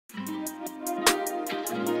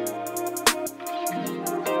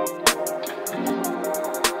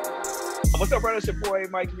What's up, brother? It's your boy,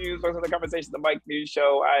 Mike Muse. Welcome to the Conversation, the Mike Muse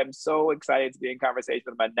Show. I am so excited to be in conversation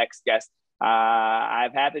with my next guest.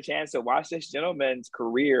 I've had the chance to watch this gentleman's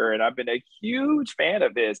career, and I've been a huge fan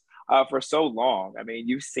of his for so long. I mean,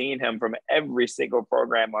 you've seen him from every single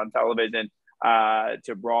program on television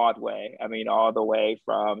to Broadway. I mean, all the way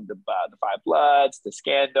from the Five Bloods to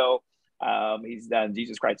Scandal. He's done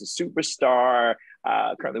Jesus Christ is Superstar,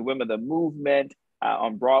 currently Women of the Movement.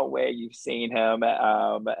 On Broadway, you've seen him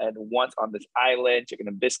and once on This Island, Chicken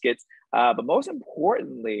and Biscuits. But most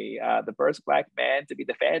importantly, the first Black man to be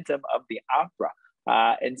the Phantom of the Opera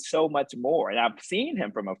and so much more. And I've seen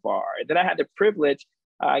him from afar. And then I had the privilege,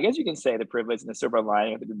 I guess you can say the privilege and the silver lining,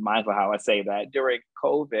 I have to be mindful how I say that, during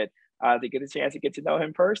COVID, to get a chance to get to know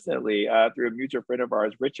him personally through a mutual friend of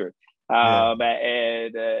ours, Richard.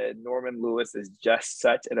 And Norman Lewis is just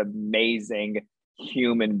such an amazing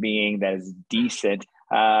human being that is decent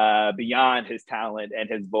beyond his talent and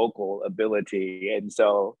his vocal ability. And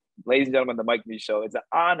so, ladies and gentlemen, the Mike Muse Show, it's an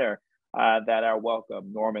honor that I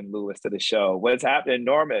welcome Norman Lewis to the show. What's happening,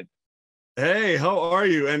 Norman? Hey, how are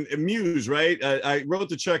you? And Muse, right? I wrote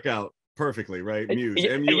the checkout perfectly, right? Muse,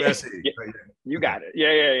 M-U-S-E. You got it.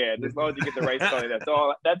 Yeah. As long as you get the right spelling, that's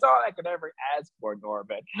all I could ever ask for,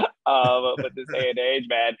 Norman. But this day and age,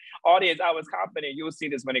 man. Audience, I was confident you'll see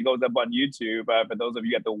this when it goes up on YouTube. For those of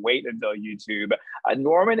you who have to wait until YouTube,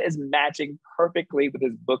 Norman is matching perfectly with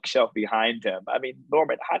his bookshelf behind him. I mean,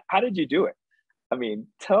 Norman, how did you do it? I mean,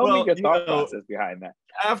 tell me your thought process behind that.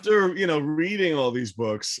 After, reading all these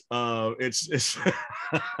books, it's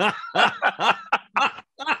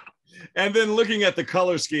and then looking at the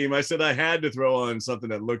color scheme, I said I had to throw on something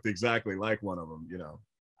that looked exactly like one of them,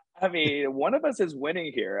 I mean, one of us is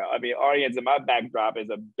winning here. I mean, audience, in my backdrop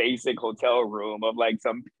is a basic hotel room of like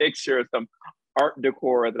some pictures, some art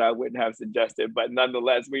decor that I wouldn't have suggested, but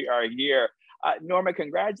nonetheless, we are here. Norman,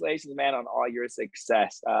 congratulations, man, on all your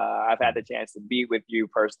success. I've had the chance to be with you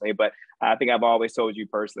personally, but I think I've always told you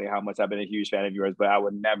personally how much I've been a huge fan of yours, but I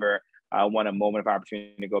would never want a moment of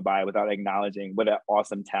opportunity to go by without acknowledging what an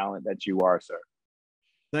awesome talent that you are, sir.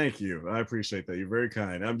 Thank you. I appreciate that. You're very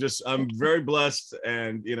kind. I'm very blessed.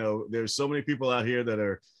 And, there's so many people out here that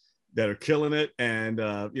are killing it. And,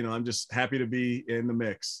 I'm just happy to be in the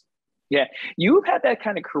mix. Yeah, you've had that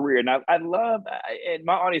kind of career. And I love, and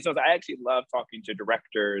my audience knows, I actually love talking to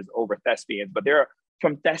directors over thespians, but there are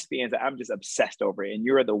from thespians that I'm just obsessed over, and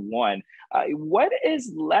you're the one. What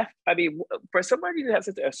is left? I mean, for somebody who has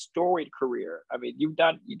such a storied career, I mean, you've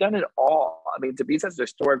done it all. I mean, to be such a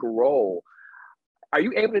historic role, are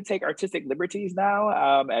you able to take artistic liberties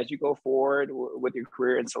now as you go forward with your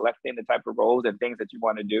career and selecting the type of roles and things that you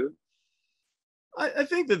want to do? I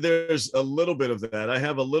think that there's a little bit of that. I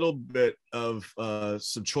have a little bit of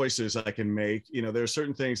some choices I can make. There are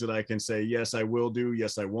certain things that I can say, yes, I will do,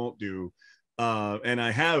 yes, I won't do. And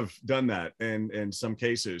I have done that in some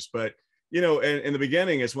cases. But, in the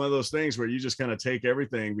beginning, it's one of those things where you just kind of take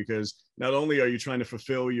everything, because not only are you trying to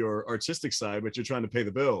fulfill your artistic side, but you're trying to pay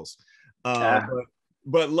the bills.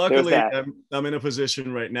 But luckily, I'm in a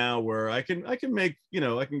position right now where I can make,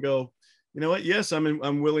 I can go, you know what? Yes,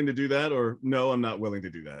 I'm willing to do that, or no, I'm not willing to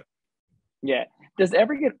do that. Yeah. Does it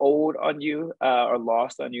ever get old on you or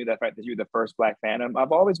lost on you, the fact that you're the first Black Phantom?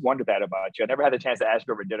 I've always wondered that about you. I never had the chance to ask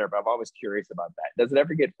you over dinner, but I'm always curious about that. Does it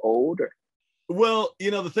ever get old? Well,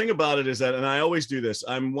 the thing about it is that, and I always do this,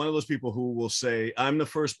 I'm one of those people who will say, I'm the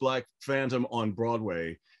first Black Phantom on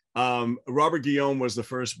Broadway. Robert Guillaume was the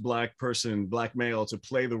first Black male to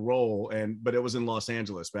play the role, but it was in Los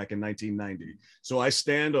Angeles back in 1990. So I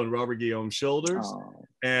stand on Robert Guillaume's shoulders,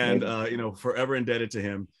 and forever indebted to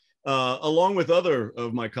him, along with other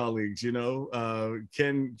of my colleagues,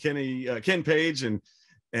 Ken Page and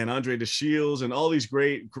Andre DeShields and all these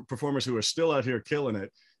great performers who are still out here killing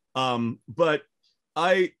it. But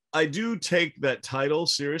I do take that title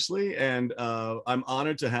seriously, and I'm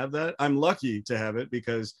honored to have that. I'm lucky to have it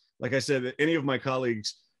because, like I said, any of my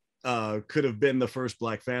colleagues could have been the first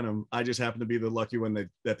Black Phantom. I just happen to be the lucky one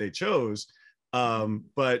that they chose.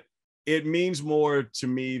 But it means more to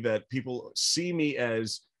me that people see me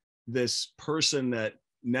as this person that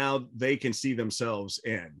now they can see themselves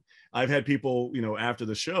in. I've had people, after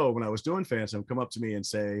the show when I was doing Phantom, come up to me and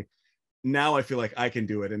say, now I feel like I can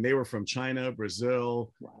do it. And they were from China,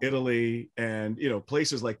 Brazil, wow, Italy, and,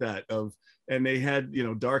 places like that and they had,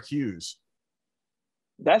 dark hues.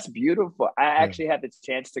 That's beautiful. I actually had the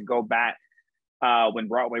chance to go back when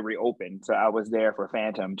Broadway reopened. So I was there for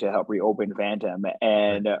Phantom to help reopen Phantom.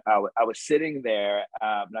 And I was sitting there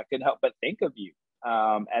and I couldn't help but think of you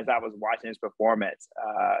as I was watching his performance.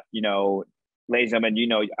 Ladies and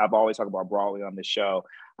gentlemen, I've always talked about Broadway on the show.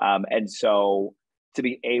 And so to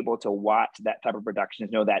be able to watch that type of production,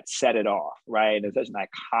 that set it off, right? It's such an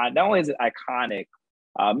icon. Not only is it iconic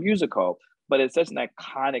musical, but it's such an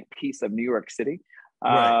iconic piece of New York City,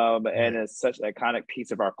 Right. and it's such an iconic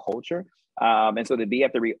piece of our culture. And so to be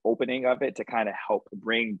at the reopening of it to kind of help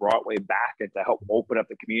bring Broadway back and to help open up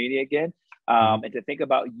the community again, and to think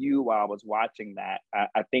about you while I was watching that,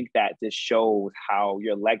 I think that just shows how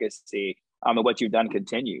your legacy and what you've done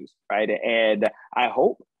continues, right? And I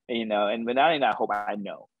hope, and not only I hope, I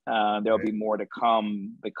know there'll be more to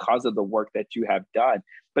come because of the work that you have done.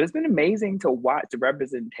 But it's been amazing to watch the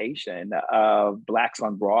representation of Blacks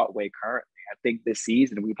on Broadway currently. I think this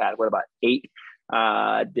season we've had, about 8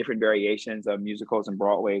 different variations of musicals and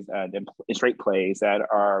Broadway's and straight plays that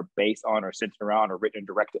are based on or centered around or written and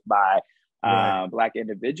directed by Black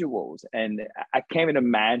individuals. And I can't even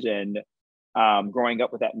imagine growing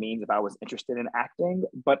up what that means if I was interested in acting,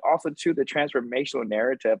 but also to the transformational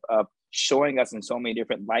narrative of showing us in so many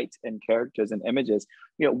different lights and characters and images.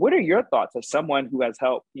 What are your thoughts as someone who has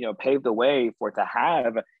helped, pave the way for it to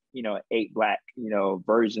have 8 Black,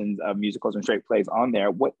 versions of musicals and straight plays on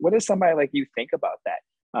there? What does somebody like you think about that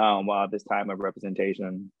while this time of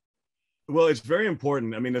representation? Well, it's very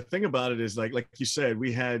important. I mean, the thing about it is like you said,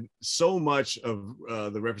 we had so much of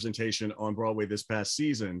the representation on Broadway this past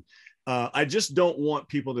season. I just don't want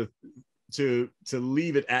people to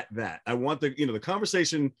leave it at that. I want the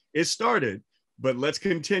conversation is started, but let's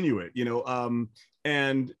continue it.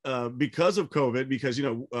 And because of COVID, because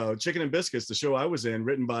Chicken and Biscuits, the show I was in,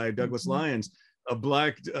 written by Douglas Lyons, a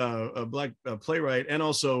black playwright, and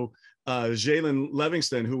also Jalen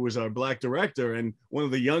Livingston, who was our Black director and one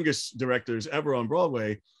of the youngest directors ever on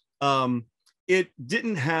Broadway. It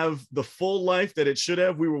didn't have the full life that it should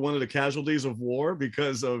have. We were one of the casualties of war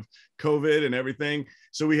because of COVID and everything.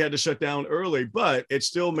 So we had to shut down early, but it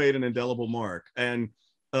still made an indelible mark. And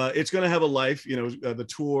it's going to have a life, the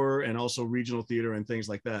tour and also regional theater and things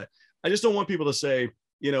like that. I just don't want people to say,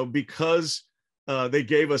 because they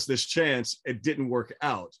gave us this chance, it didn't work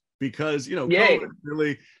out because, COVID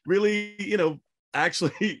really,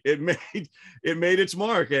 actually it made its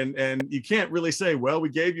mark. And you can't really say, well, we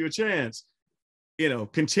gave you a chance.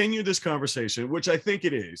 Continue this conversation, which I think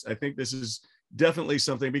it is. I think this is definitely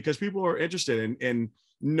something because people are interested in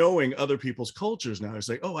knowing other people's cultures now. It's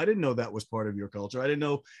like, oh, I didn't know that was part of your culture. I didn't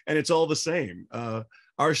know. And it's all the same.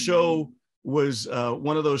 Our show was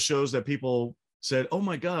one of those shows that people said, oh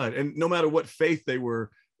my God. And no matter what faith they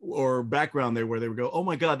were or background they would go, oh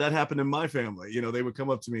my God, that happened in my family. They would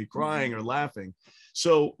come up to me crying or laughing.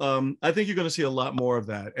 So I think you're going to see a lot more of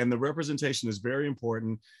that. And the representation is very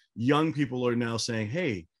important. Young people are now saying,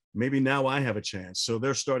 hey, maybe now I have a chance. So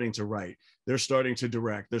they're starting to write, they're starting to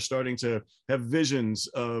direct, they're starting to have visions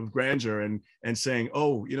of grandeur and saying,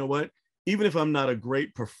 oh, you know what, even if I'm not a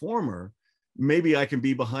great performer, maybe I can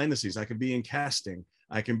be behind the scenes. I can be in casting.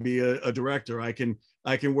 I can be a director. I can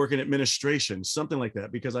work in administration, something like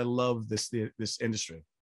that, because I love this industry.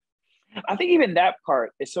 I think even that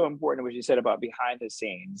part is so important, what you said about behind the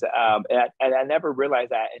scenes. And I never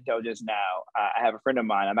realized that until just now. I have a friend of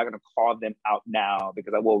mine, I'm not going to call them out now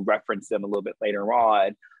because I will reference them a little bit later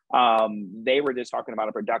on. They were just talking about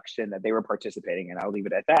a production that they were participating in. I'll leave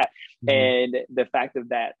it at that. And the fact of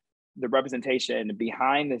that, the representation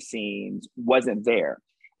behind the scenes wasn't there.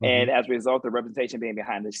 And as a result of representation being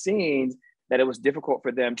behind the scenes, that it was difficult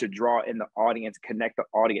for them to draw in the audience, connect the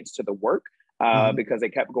audience to the work. Because they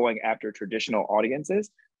kept going after traditional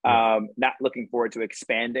audiences, not looking forward to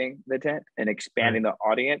expanding the tent and expanding the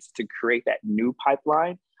audience to create that new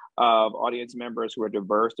pipeline of audience members who are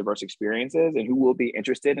diverse experiences and who will be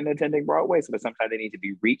interested in attending Broadway. So that sometimes they need to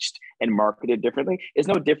be reached and marketed differently. It's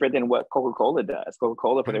no different than what Coca-Cola does.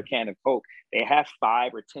 Coca-Cola, for their can of Coke, they have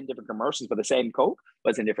 5 or 10 different commercials for the same Coke, but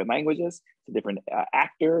it's in different languages, it's different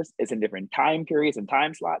actors, it's in different time periods and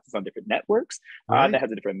time slots, it's on different networks that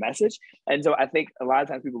has a different message. And so I think a lot of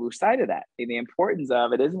times people lose sight of that. And the importance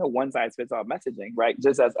of it isn't a one-size-fits-all messaging, right?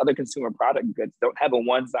 Just as other consumer product goods don't have a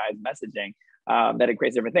one-size messaging, that it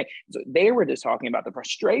creates different things. So they were just talking about the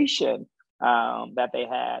frustration that they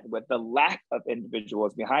had with the lack of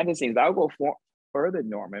individuals behind the scenes. I'll go further,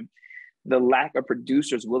 Norman, the lack of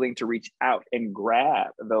producers willing to reach out and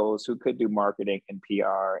grab those who could do marketing and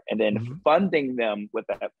PR and then funding them with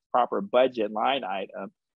a proper budget line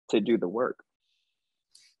item to do the work.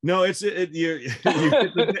 No, you hit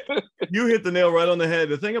the nail right on the head.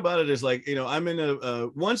 The thing about it is, like, I'm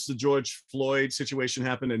in once the George Floyd situation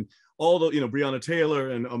happened and all the, Breonna Taylor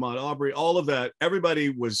and Ahmaud Arbery, all of that, everybody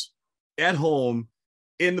was at home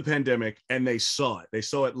in the pandemic and they saw it. They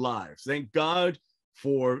saw it live. Thank God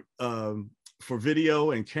for for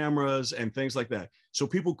video and cameras and things like that. So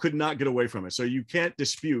people could not get away from it. So you can't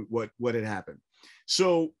dispute what had happened.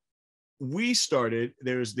 So we started,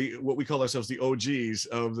 there's what we call ourselves the OGs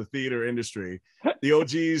of the theater industry, the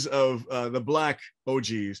OGs of the Black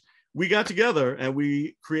OGs. We got together and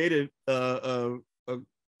we created a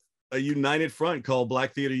united front called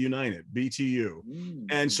Black Theater United, BTU.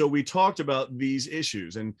 And so we talked about these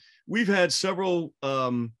issues, and we've had several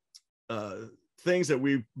things that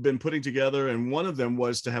we've been putting together. And one of them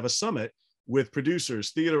was to have a summit with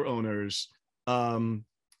producers, theater owners,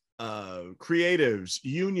 creatives,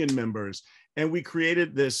 union members. And we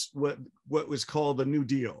created this, what was called the New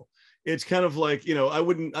Deal. It's kind of like, I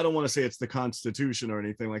don't want to say it's the Constitution or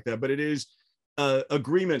anything like that, but it is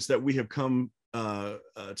agreements that we have come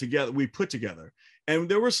together, we put together. And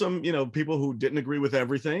there were some, people who didn't agree with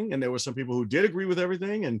everything. And there were some people who did agree with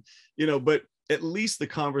everything. And, but at least the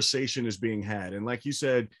conversation is being had. And like you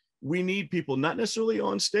said, we need people not necessarily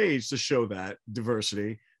on stage to show that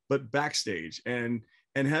diversity, but backstage and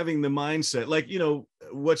having the mindset, like,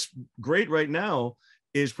 what's great right now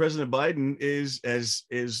is President Biden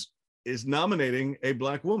is nominating a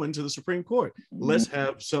Black woman to the Supreme Court. Let's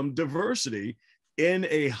have some diversity in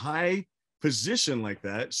a high position like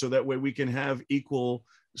that, so that way we can have equal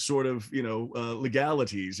sort of,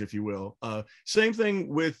 legalities, if you will. Same thing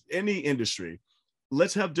with any industry.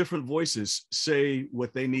 Let's have different voices say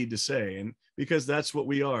what they need to say. And because that's what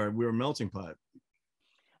we are, we're a melting pot.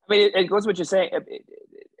 I mean, it goes to what you're saying.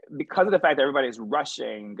 Because of the fact that everybody's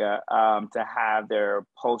rushing to have their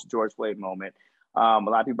post George Floyd moment, a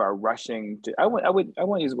lot of people are rushing to. I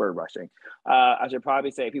won't use the word rushing. I should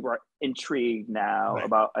probably say people are intrigued now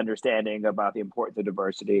about understanding about the importance of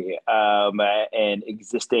diversity and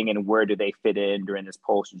existing, and where do they fit in during this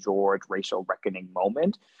post George racial reckoning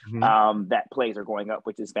moment. That plays are going up,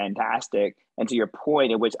 which is fantastic. And to your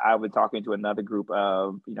point, in which I was talking to another group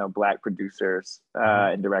of Black producers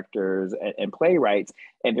and directors and playwrights,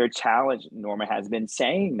 and their challenge, Norma, has been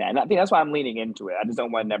saying that. And I think that's why I'm leaning into it. I just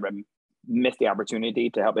don't want to never miss the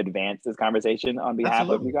opportunity to help advance this conversation on behalf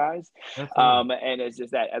of you guys. And it's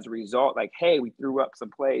just that as a result, like, hey, we threw up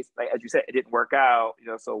some plays, like, as you said, it didn't work out,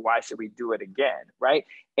 so why should we do it again, right?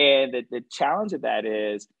 And the challenge of that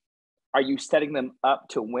is, are you setting them up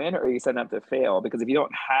to win, or are you setting them up to fail? Because if you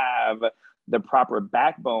don't have the proper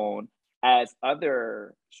backbone, as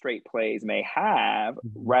other straight plays may have,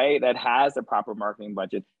 right, that has the proper marketing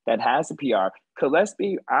budget, that has the PR. Because let's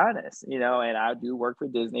be honest, and I do work for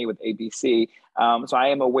Disney with ABC, so I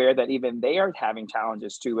am aware that even they are having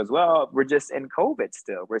challenges too as well. We're just in COVID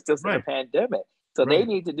still. We're still in a pandemic. So they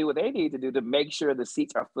need to do what they need to do to make sure the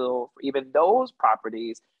seats are filled for even those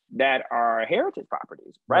properties that are heritage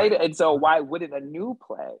properties, right? And so why wouldn't a new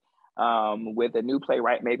play with a new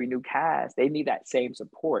playwright, maybe new cast, they need that same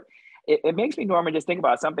support. It makes me, Norman, just think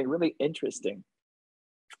about something really interesting.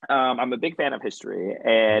 I'm a big fan of history,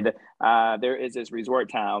 and there is this resort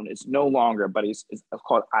town. It's no longer, but it's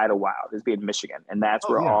called Idlewild. It's in Michigan, and that's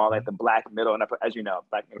where all like the Black middle and upper, as you know,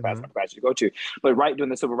 Black middle class and upper class you go to. But right during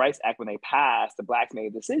the Civil Rights Act, when they passed, the Blacks made a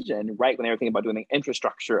decision right when they were thinking about doing the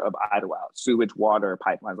infrastructure of Idlewild, sewage, water,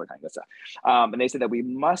 pipelines, that kind of stuff. And they said that we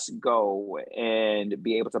must go and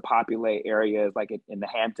be able to populate areas like in the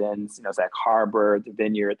Hamptons, Sac Harbor, the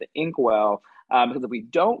Vineyard, the Inkwell. Because if we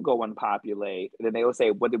don't go and populate, then they will say,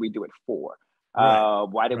 what did we do it for?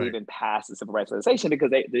 Why did we even pass the civil rights legislation? Because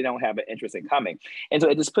they don't have an interest in coming. And so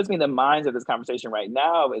it just puts me in the minds of this conversation right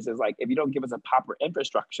now is like, if you don't give us a proper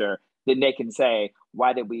infrastructure, then they can say,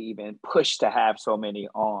 why did we even push to have so many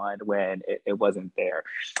on when it wasn't there?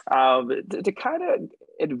 To kind of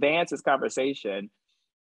advance this conversation,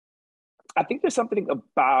 I think there's something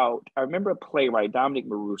about, I remember a playwright, Dominique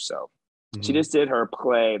Maruso. She just did her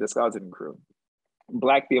play, The Skeleton Crew.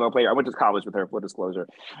 Black female player. I went to college with her, full disclosure.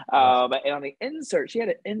 And on the insert, she had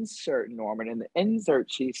an insert, Norman. In the insert,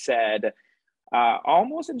 she said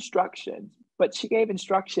almost instructions, but she gave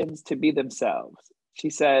instructions to be themselves. She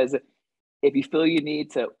says, if you feel you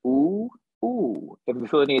need to ooh, ooh. If you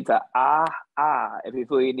feel you need to ah. If you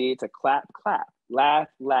feel you need to clap, laugh,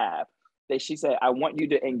 laugh. That she said, I want you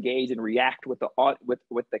to engage and react with the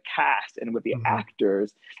cast and with the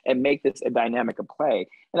actors and make this a dynamic of play.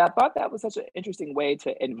 And I thought that was such an interesting way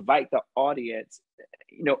to invite the audience,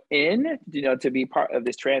 to be part of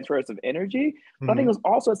this transference of energy. But I think it was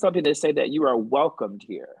also something to say that you are welcomed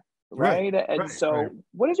here, right?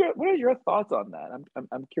 What is your thoughts on that?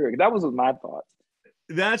 I'm curious. That was my thoughts.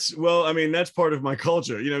 That's part of my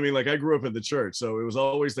culture. Like I grew up in the church, so it was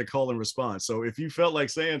always the call and response. So if you felt like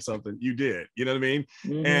saying something, you did, you know what I mean?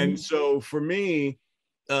 And so for me,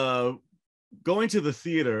 going to the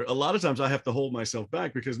theater, a lot of times I have to hold myself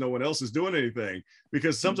back because no one else is doing anything,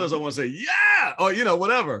 because sometimes I want to say, yeah, or,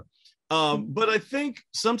 whatever. But I think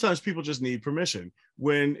sometimes people just need permission.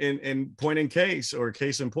 When in point in case, or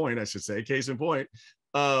case in point, I should say, case in point,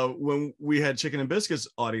 when we had Chicken and Biscuits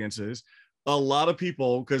audiences, a lot of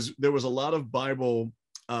people, because there was a lot of Bible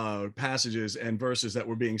passages and verses that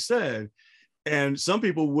were being said, and some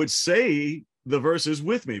people would say the verses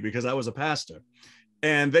with me because I was a pastor,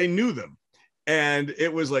 and they knew them. And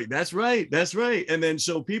it was like, that's right, that's right. And then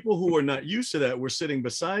so people who are not used to that were sitting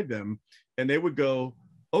beside them, and they would go,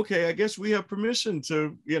 okay, I guess we have permission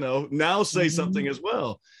to, now say something as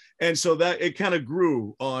well. And so that it kind of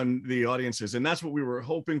grew on the audiences. And that's what we were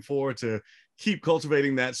hoping for, to keep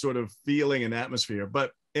cultivating that sort of feeling and atmosphere.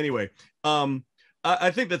 But anyway,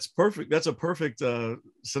 I think that's perfect. That's a perfect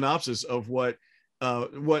synopsis of what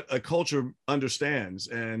a culture understands.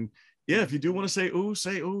 And yeah, if you do want to say ooh,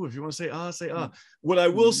 say ooh. If you want to say ah. What I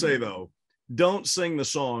will say though, don't sing the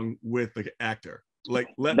song with the actor. Like,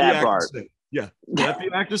 let the actor sing. Yeah, let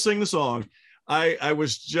the actor sing the song. I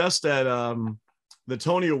was just at the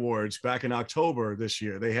Tony Awards back in October this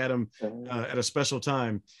year. They had them at a special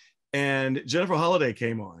time, and Jennifer Holliday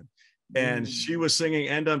came on, and she was singing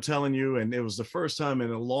 "And I'm Telling You," and it was the first time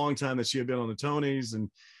in a long time that she had been on the Tonys and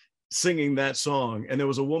singing that song. And there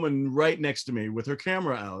was a woman right next to me with her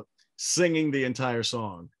camera out, singing the entire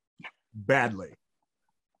song badly,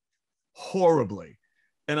 horribly.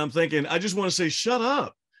 And I'm thinking, I just want to say, shut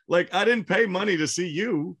up. Like, I didn't pay money to see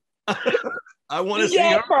you. I want to see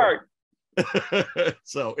her part.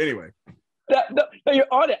 So anyway. No, you're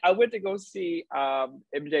on it. I went to go see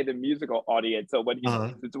MJ the Musical audience. So what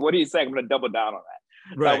he's saying, I'm going to double down on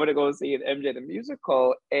that. Right. So I went to go see MJ the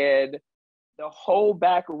Musical, and the whole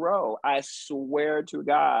back row, I swear to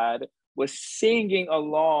God, was singing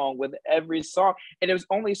along with every song. And there was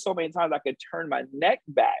only so many times I could turn my neck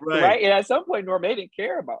back, right? And at some point, Norm, they didn't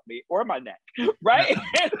care about me or my neck, right?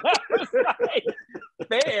 And I was like,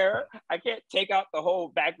 fair, I can't take out the whole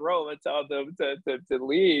back row and tell them to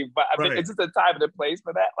leave. But I mean, it's just a time and a place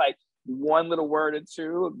for that. Like, one little word or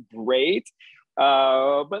two, great.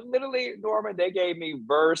 But literally, Norman, they gave me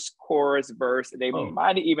verse, chorus, verse, and they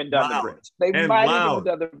might have even done the bridge. They might have even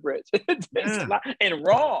done the bridge. And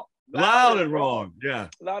wrong. Loud and wrong. Yeah.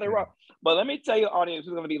 Loud and wrong. But let me tell you, audience,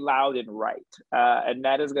 who's going to be loud and right. And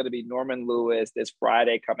that is going to be Norman Lewis this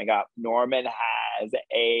Friday coming up. Norman has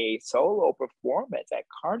a solo performance at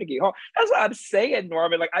Carnegie Hall. That's what I'm saying,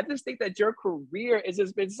 Norman. Like, I just think that your career has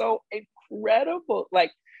just been so incredible.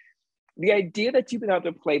 Like, the idea that you've been able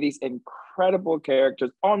to play these incredible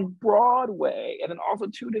characters on Broadway, and then also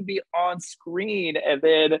too to be on screen, and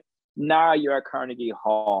then now you're at Carnegie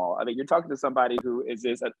Hall. I mean, you're talking to somebody who is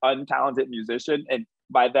just an untalented musician, and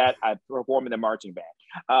by that I perform in the marching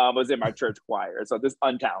band. Was in my church choir, so this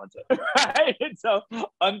untalented, right? And so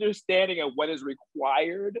understanding of what is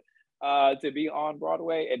required to be on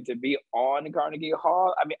Broadway and to be on Carnegie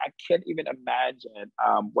Hall. I mean, I can't even imagine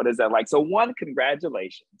what is that like. So one,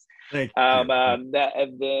 congratulations. Thank you. And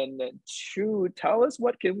then two, tell us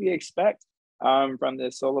what can we expect from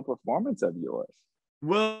this solo performance of yours?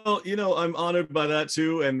 Well, I'm honored by that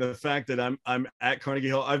too, and the fact that I'm at Carnegie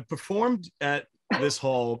Hall. I've performed at this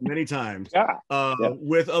hall many times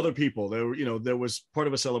with other people. There was part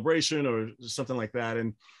of a celebration or something like that,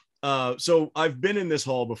 and so I've been in this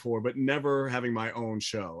hall before, but never having my own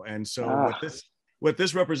show. And so what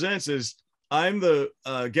this represents is I'm the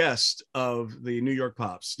guest of the New York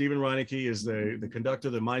Pops. Stephen Reinecke is the conductor,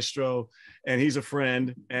 the maestro, and he's a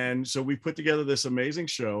friend. And so we put together this amazing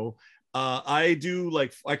show. I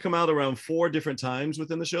come out around 4 different times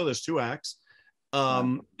within the show. There's 2 acts.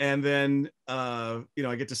 And then, I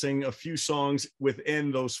get to sing a few songs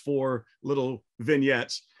within those 4 little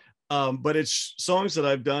vignettes. But it's songs that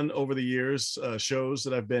I've done over the years, shows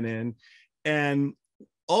that I've been in. And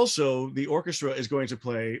also the orchestra is going to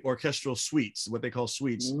play orchestral suites, what they call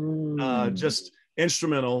suites, just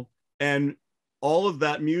instrumental. And all of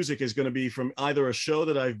that music is going to be from either a show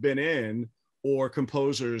that I've been in or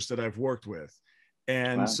composers that I've worked with.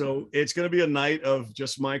 And so it's going to be a night of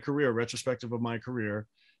just my career, retrospective of my career,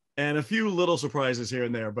 and a few little surprises here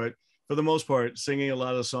and there. But for the most part, singing a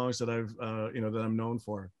lot of the songs that I've, that I'm known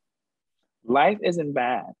for. Life isn't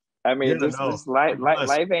bad. I mean,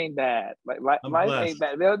 life ain't bad. Life ain't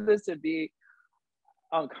bad. This to be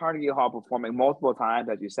on Carnegie Hall performing multiple times,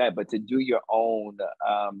 as you said, but to do your own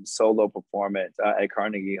solo performance at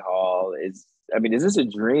Carnegie Hall is I mean, is this a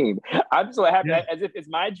dream? I'm so happy as if it's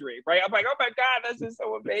my dream, right? I'm like, oh my God, that's just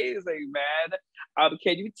so amazing, man.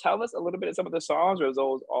 Can you tell us a little bit of some of the songs, or is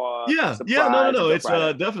those all surprise? No. It's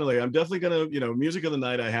definitely. I'm definitely gonna, music of the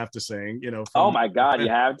night. I have to sing, Oh from. my God, you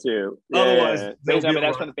have to. Otherwise, Yeah. there'll be a That's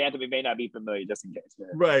riot. from the Phantom. We may not be familiar, just in case.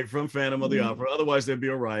 Right, from Phantom of the Opera. Otherwise, there'd be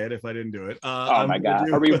a riot if I didn't do it. Oh I'm my gonna God,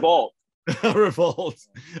 do a revolt. a revolt.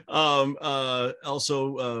 Also,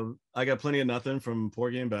 I got Plenty of Nothing from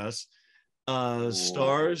Porgy and Bess.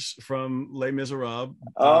 Stars from Les Miserables.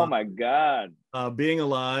 Oh my God. Being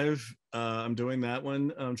Alive. I'm doing that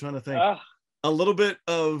one. I'm trying to think. A little bit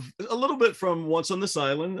from Once on This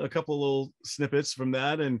Island, a couple little snippets from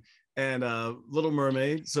that, and Little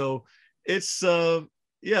Mermaid. So it's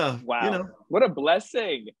yeah. Wow. What a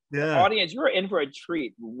blessing. Yeah. Audience, you're in for a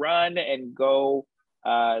treat. Run and go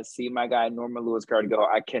see my guy Norman Lewis Carter.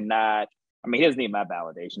 I cannot. I mean, he doesn't need my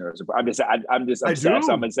validation or support. I'm just obsessed.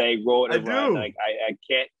 So I'm gonna say roll and run. Like I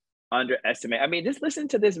can't underestimate. I mean, just listen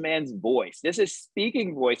to this man's voice. This is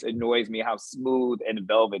speaking voice annoys me how smooth and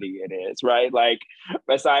velvety it is, right? Like,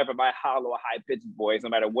 aside from my hollow, high-pitched voice, no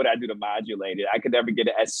matter what I do to modulate it, I could never get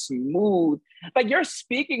it as smooth. Like, your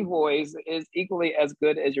speaking voice is equally as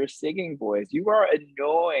good as your singing voice. You are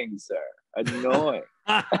annoying, sir. Annoying.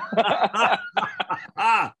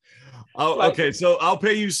 Oh, okay. So I'll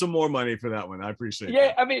pay you some more money for that one. I appreciate it.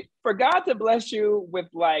 Yeah, I mean, for God to bless you with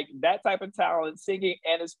like that type of talent, singing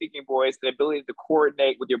and a speaking voice, the ability to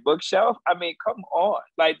coordinate with your bookshelf. I mean, come on.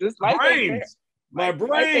 Like this life ain't fair. My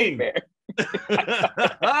brain.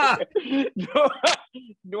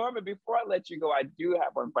 Norman, before I let you go, I do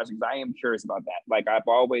have one question because I am curious about that. Like I've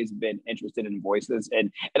always been interested in voices,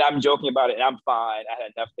 and I'm joking about it, and I'm fine. I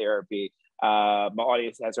had enough therapy. My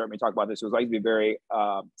audience has heard me talk about this. It was like to be very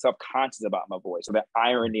self-conscious about my voice. So the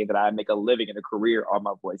irony that I make a living and a career on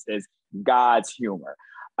my voice is God's humor.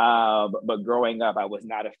 But growing up, I was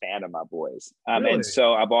not a fan of my voice. Really? And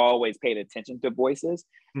so I've always paid attention to voices.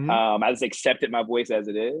 Mm-hmm. I just accepted my voice as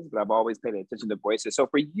it is, but I've always paid attention to voices. So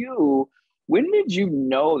for you, when did you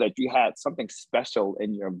know that you had something special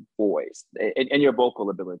in your voice, in your vocal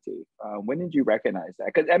ability? When did you recognize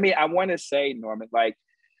that? Because I mean, I want to say, Norman, like,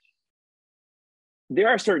 there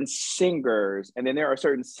are certain singers, and then there are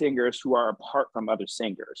certain singers who are apart from other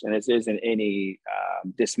singers. And this isn't any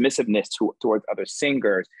dismissiveness towards other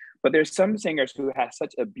singers, but there's some singers who have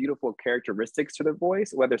such a beautiful characteristics to their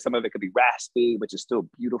voice, whether some of it could be raspy, which is still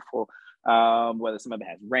beautiful, whether some of it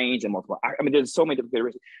has range and multiple. I mean, there's so many different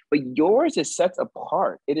characteristics, but yours is set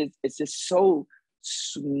apart. It's just so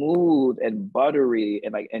smooth and buttery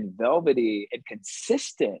and velvety and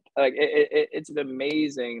consistent. Like it's an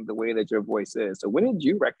amazing the way that your voice is. So when did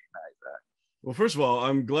you recognize that? Well, first of all,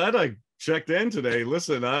 I'm glad I checked in today.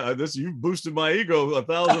 Listen, you've boosted my ego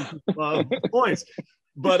 1,000 points.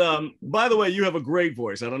 But by the way, you have a great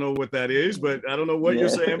voice. I don't know what that is, but I don't know what you're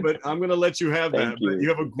saying, but I'm going to let you have that. But you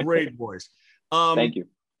have a great voice. Thank you.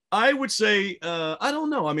 I would say, I don't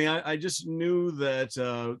know. I mean, I just knew that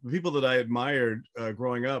the people that I admired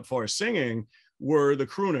growing up, as far as singing, were the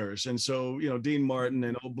crooners. And so, Dean Martin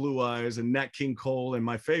and Old Blue Eyes and Nat King Cole and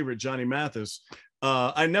my favorite, Johnny Mathis.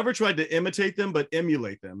 I never tried to imitate them, but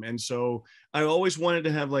emulate them. And so I always wanted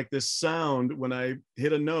to have like this sound when I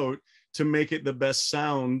hit a note to make it the best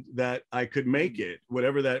sound that I could make it,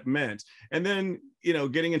 whatever that meant. And then,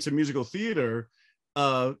 getting into musical theater,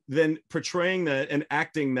 then portraying that and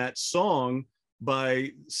acting that song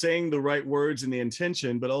by saying the right words and the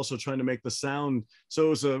intention, but also trying to make the sound.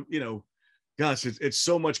 So it's gosh, it's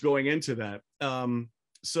so much going into that.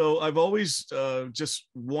 So I've always just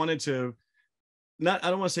wanted to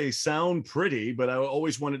I don't want to say sound pretty, but I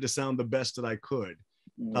always wanted to sound the best that I could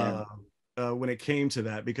when it came to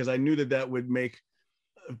that, because I knew that would make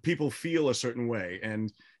people feel a certain way.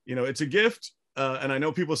 And, it's a gift. And I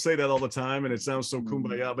know people say that all the time and it sounds so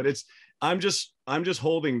kumbaya, but I'm just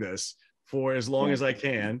holding this for as long as I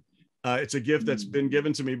can. It's a gift that's been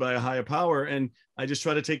given to me by a higher power, and I just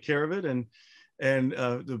try to take care of it. And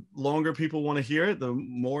the longer people want to hear it, the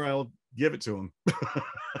more I'll give it to them.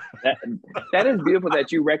 That is beautiful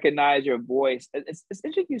that you recognize your voice. It's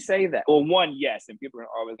interesting you say that. Well, one, yes, and people are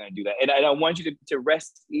always going to do that. And I want you to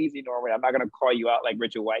rest easy, Norman. I'm not going to call you out like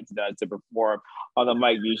Richard White does to perform on the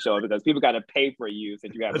Mike Muse show, because people got to pay for you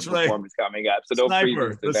since you have a performance coming up. So don't preach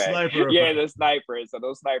to that. Sniper. Yeah, the snipers. So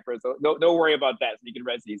those snipers. So don't worry about that. So you can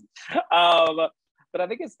rest easy. But I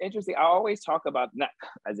think it's interesting. I always talk about, not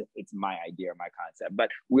as if it's my idea or my concept, but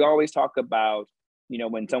we always talk about,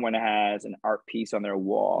 when someone has an art piece on their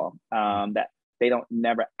wall, that they don't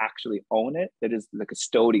never actually own it. They're just the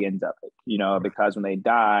custodians of it, because when they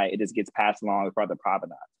die, it just gets passed along for the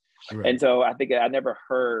provenance. Right. And so I think I never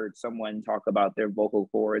heard someone talk about their vocal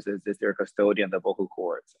cords as if they're a custodian of the vocal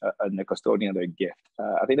cords and the custodian of their gift.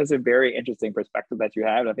 I think that's a very interesting perspective that you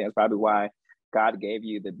have. And I think that's probably why God gave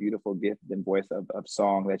you the beautiful gift and voice of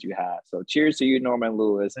song that you have. So cheers to you, Norman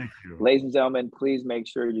Lewis. Thank you. Ladies and gentlemen, please make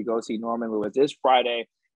sure you go see Norman Lewis this Friday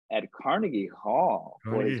at Carnegie Hall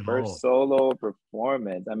for his first solo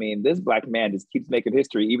performance. I mean, this Black man just keeps making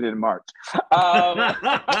history even in March.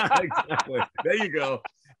 Exactly. There you go.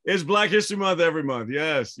 It's Black History Month every month.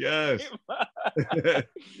 Yes, yes.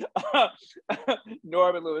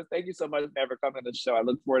 Norman Lewis, thank you so much for coming to the show. I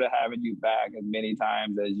look forward to having you back as many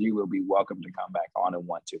times as you will be welcome to come back on and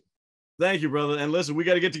want to. Thank you, brother. And listen, we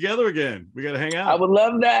got to get together again. We got to hang out. I would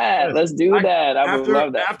love that. Yes. Let's do that. I would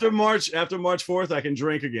love that. After March 4th, I can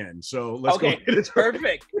drink again. So let's go. It's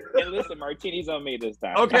perfect. And listen, martinis on me this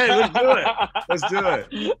time. Okay, let's do it. Let's do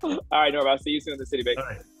it. All right, Norman, I'll see you soon in the city, baby. All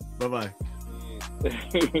right. Bye-bye.